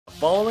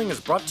following is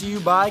brought to you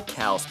by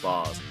Cal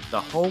Spas, the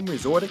home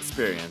resort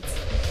experience.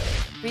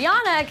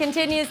 Rihanna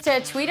continues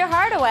to tweet her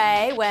heart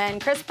away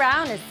when Chris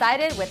Brown is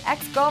sided with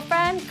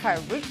ex-girlfriend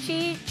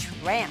Karrueche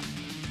Tramp.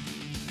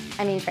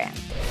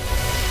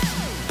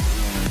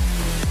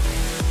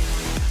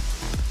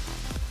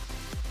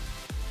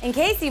 In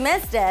case you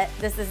missed it,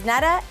 this is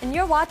Netta, and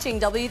you're watching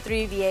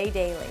W3VA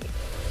Daily.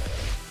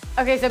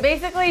 Okay, so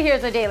basically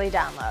here's a daily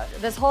download.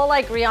 This whole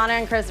Rihanna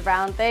and Chris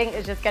Brown thing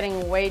is just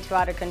getting way too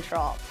out of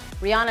control.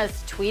 Rihanna's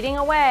tweeting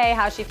away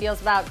how she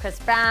feels about Chris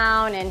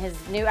Brown and his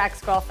new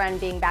ex-girlfriend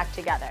being back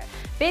together.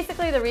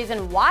 Basically, the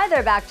reason why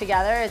they're back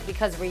together is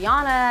because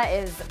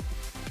Rihanna is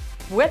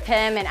with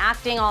him and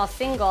acting all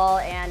single,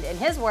 and in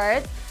his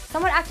words,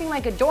 somewhat acting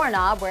like a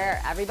doorknob where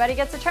everybody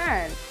gets a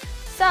turn.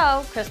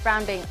 So, Chris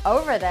Brown, being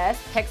over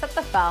this, picks up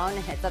the phone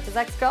and hits up his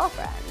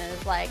ex-girlfriend and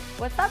is like,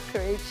 "What's up,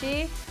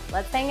 Karrueche?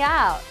 Let's hang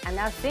out. I'm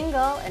now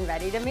single and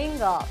ready to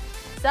mingle."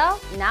 So,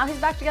 now he's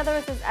back together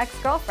with his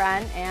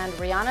ex-girlfriend, and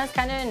Rihanna's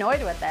kind of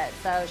annoyed with it.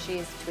 So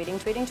she's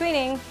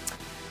tweeting.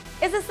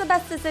 Is this the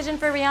best decision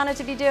for Rihanna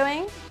to be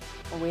doing?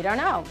 We don't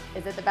know.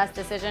 Is it the best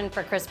decision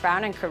for Chris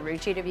Brown and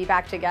Karrueche to be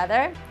back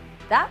together?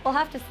 That we'll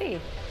have to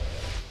see.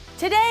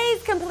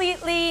 Today's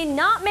completely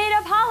not made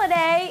up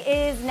holiday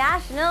is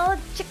National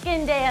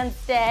Chicken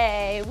Dance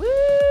Day.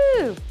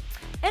 Woo!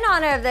 In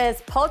honor of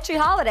this poultry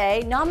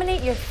holiday,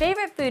 nominate your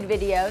favorite food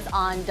videos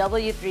on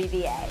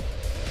W3VA.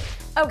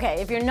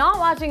 Okay, if you're not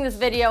watching this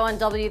video on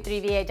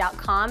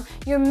W3VA.com,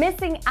 you're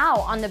missing out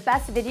on the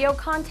best video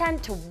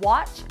content to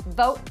watch,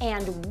 vote,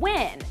 and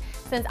win,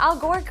 since Al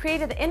Gore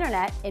created the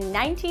internet in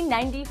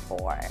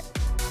 1994.